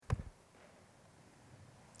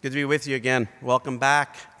Good to be with you again. Welcome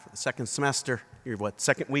back for the second semester. You're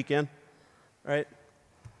second weekend, right?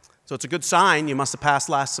 So it's a good sign. You must have passed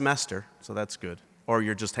last semester, so that's good. Or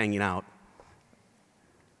you're just hanging out.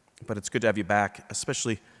 But it's good to have you back.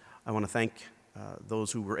 Especially, I want to thank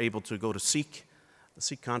those who were able to go to Seek, the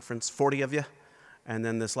Seek conference, 40 of you. And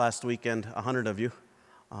then this last weekend, 100 of you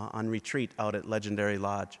on retreat out at Legendary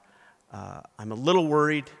Lodge. I'm a little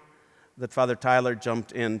worried that Father Tyler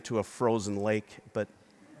jumped into a frozen lake, but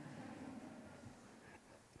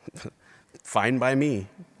fine by me.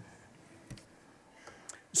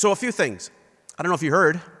 So a few things. I don't know if you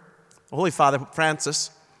heard, Holy Father Francis,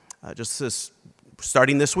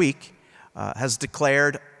 starting this week, has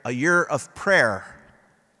declared a year of prayer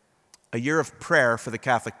for the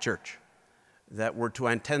Catholic Church, that we're to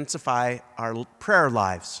intensify our prayer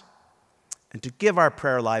lives and to give our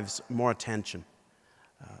prayer lives more attention.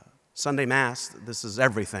 Sunday Mass, this is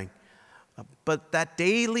everything. But that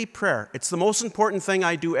daily prayer, it's the most important thing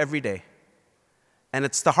I do every day. And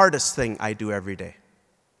it's the hardest thing I do every day.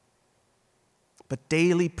 But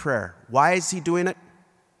daily prayer, why is he doing it?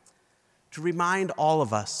 To remind all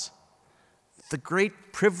of us the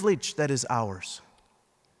great privilege that is ours.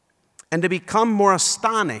 And to become more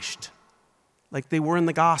astonished, like they were in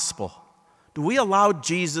the gospel. Do we allow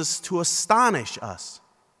Jesus to astonish us?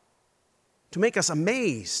 To make us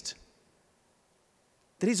amazed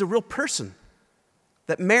that he's a real person,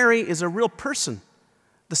 that Mary is a real person.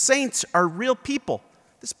 The saints are real people.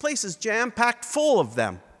 This place is jam-packed full of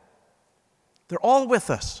them. They're all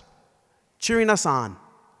with us, cheering us on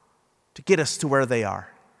to get us to where they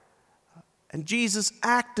are. And Jesus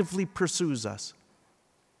actively pursues us.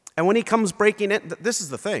 And when he comes breaking it, this is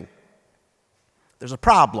the thing. There's a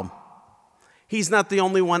problem. He's not the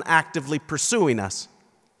only one actively pursuing us.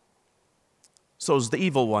 So's the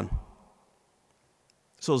evil one.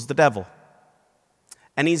 So's the devil.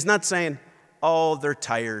 And he's not saying, oh, they're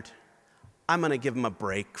tired. I'm going to give them a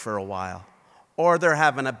break for a while. Or they're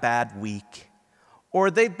having a bad week.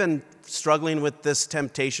 Or they've been struggling with this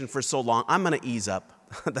temptation for so long. I'm going to ease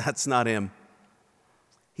up. That's not him.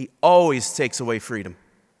 He always takes away freedom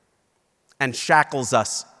and shackles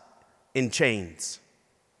us in chains.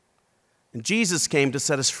 And Jesus came to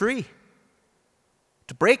set us free,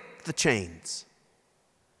 to break the chains.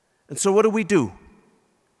 And so what do?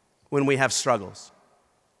 When we have struggles?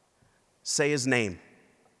 Say his name.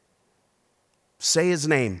 Say his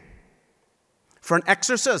name. For an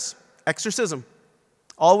exorcism,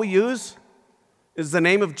 all we use is the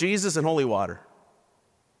name of Jesus and holy water.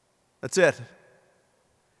 That's it.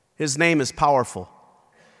 His name is powerful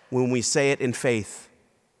when we say it in faith.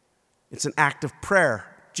 It's an act of prayer.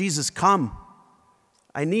 Jesus, come.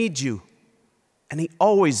 I need you. And he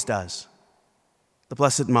always does. The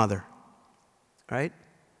Blessed Mother. Right?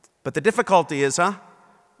 But the difficulty is, the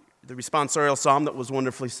responsorial psalm that was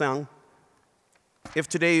wonderfully sung. If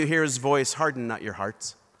today you hear his voice, harden not your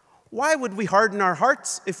hearts. Why would we harden our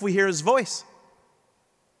hearts if we hear his voice?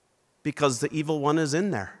 Because the evil one is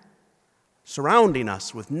in there, surrounding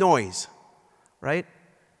us with noise, right?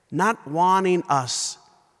 Not wanting us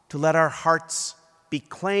to let our hearts be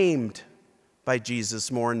claimed by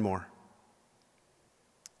Jesus more and more.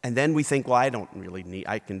 And then we think, well,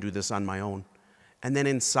 I can do this on my own. And then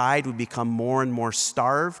inside we become more and more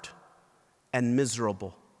starved and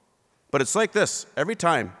miserable. But it's like this. Every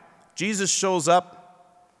time Jesus shows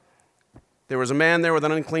up, there was a man there with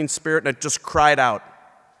an unclean spirit and it just cried out.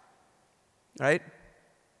 Right?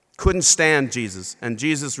 Couldn't stand Jesus. And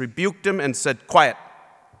Jesus rebuked him and said, quiet,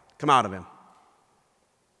 come out of him.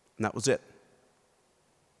 And that was it.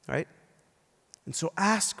 Right? And so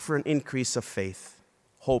ask for an increase of faith,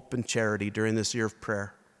 hope, and charity during this year of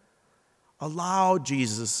prayer. Allow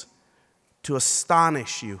Jesus to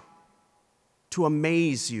astonish you, to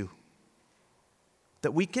amaze you,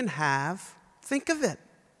 that we can have, think of it,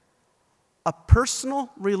 a personal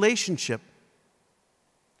relationship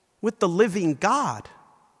with the living God.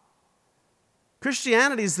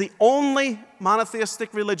 Christianity is the only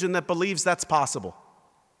monotheistic religion that believes that's possible.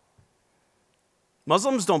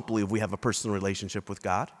 Muslims don't believe we have a personal relationship with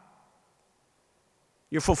God.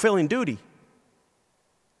 You're fulfilling duty.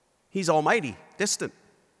 He's almighty, distant,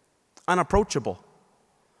 unapproachable.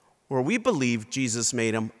 Where we believe Jesus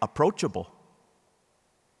made him approachable.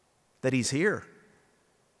 That he's here.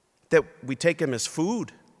 That we take him as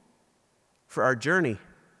food for our journey.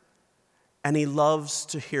 And he loves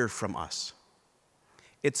to hear from us.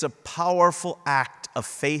 It's a powerful act of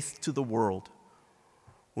faith to the world.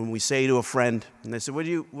 When we say to a friend, and they say,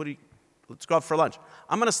 let's go out for lunch.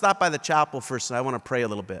 I'm going to stop by the chapel first and I want to pray a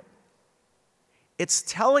little bit. It's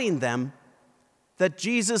telling them that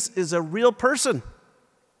Jesus is a real person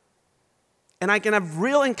And I can have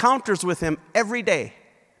real encounters with him every day.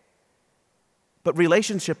 But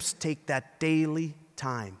relationships take that daily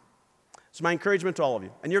time. So my encouragement to all of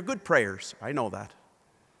you, and you're good prayers, I know that.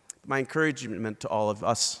 My encouragement to all of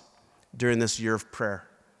us during this year of prayer,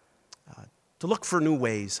 to look for new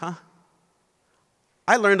ways, huh?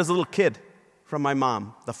 I learned as a little kid from my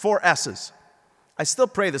mom, the 4 S's. I still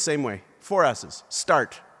pray the same way. 4 S's.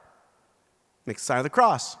 Start. Make the sign of the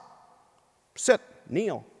cross. Sit,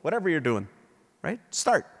 kneel, whatever you're doing, right?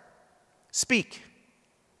 Start. Speak.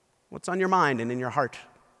 What's on your mind and in your heart?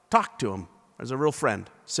 Talk to him. There's a real friend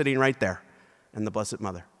sitting right there in the Blessed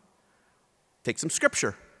Mother. Take some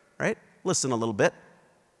scripture, right? Listen a little bit,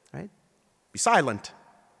 right? Be silent.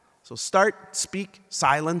 So start, speak,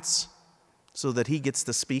 silence, so that he gets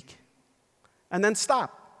to speak. And then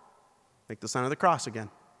stop. Make the sign of the cross again.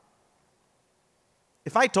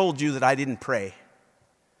 If I told you that I didn't pray,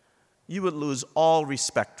 you would lose all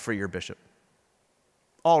respect for your bishop.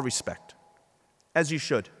 All respect. As you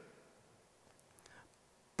should.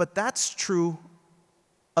 But that's true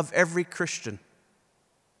of every Christian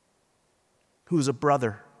who's a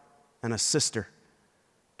brother and a sister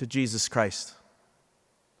to Jesus Christ,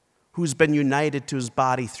 who's been united to his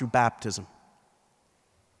body through baptism.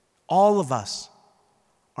 All of us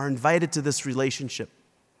are invited to this relationship,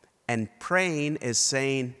 and praying is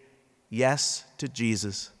saying yes to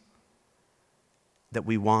Jesus, that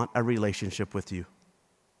we want a relationship with you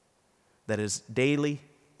that is daily,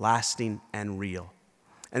 lasting, and real.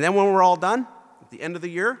 And then when we're all done, at the end of the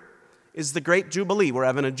year, is the great Jubilee. We're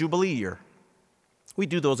having a Jubilee year. We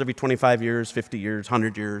do those every 25 years, 50 years,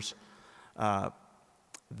 100 years.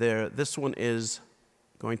 This one is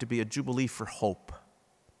going to be a Jubilee for hope.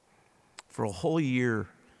 For a whole year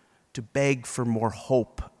to beg for more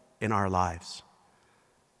hope in our lives.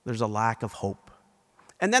 There's a lack of hope.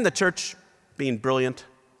 And then the church, being brilliant,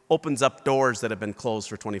 opens up doors that have been closed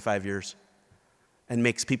for 25 years and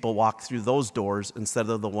makes people walk through those doors instead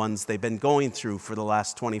of the ones they've been going through for the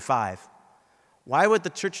last 25. Why would the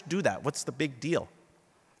church do that? What's the big deal?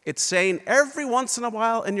 It's saying every once in a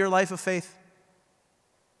while in your life of faith,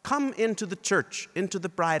 come into the church, into the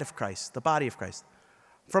bride of Christ, the body of Christ,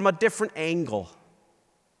 from a different angle.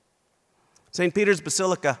 St. Peter's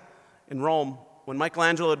Basilica in Rome, when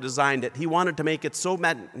Michelangelo designed it, he wanted to make it so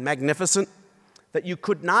magnificent that you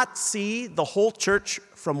could not see the whole church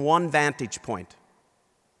from one vantage point.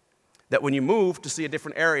 That when you moved to see a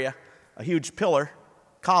different area, a huge pillar,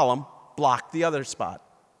 column, blocked the other spot.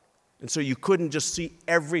 And so you couldn't just see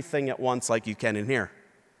everything at once like you can in here.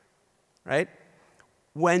 Right?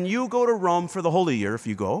 When you go to Rome for the Holy Year, if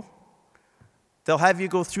you go, they'll have you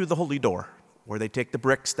go through the Holy Door, where they take the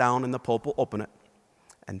bricks down and the Pope will open it.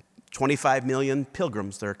 And 25 million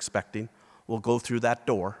pilgrims they're expecting will go through that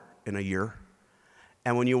door in a year.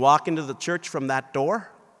 And when you walk into the church from that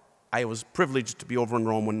door, I was privileged to be over in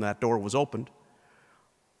Rome when that door was opened.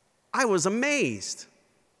 I was amazed.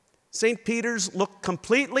 St. Peter's looked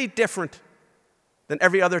completely different than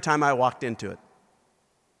every other time I walked into it,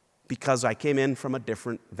 because I came in from a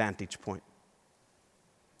different vantage point.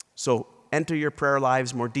 So enter your prayer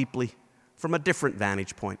lives more deeply from a different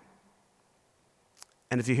vantage point.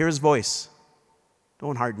 And if you hear his voice,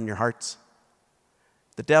 don't harden your hearts.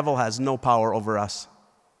 The devil has no power over us,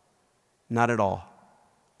 not at all,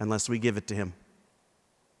 unless we give it to him.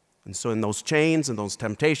 And so in those chains and those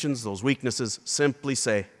temptations, those weaknesses, simply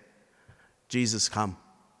say, Jesus, come.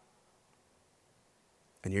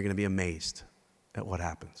 And you're going to be amazed at what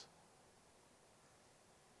happens.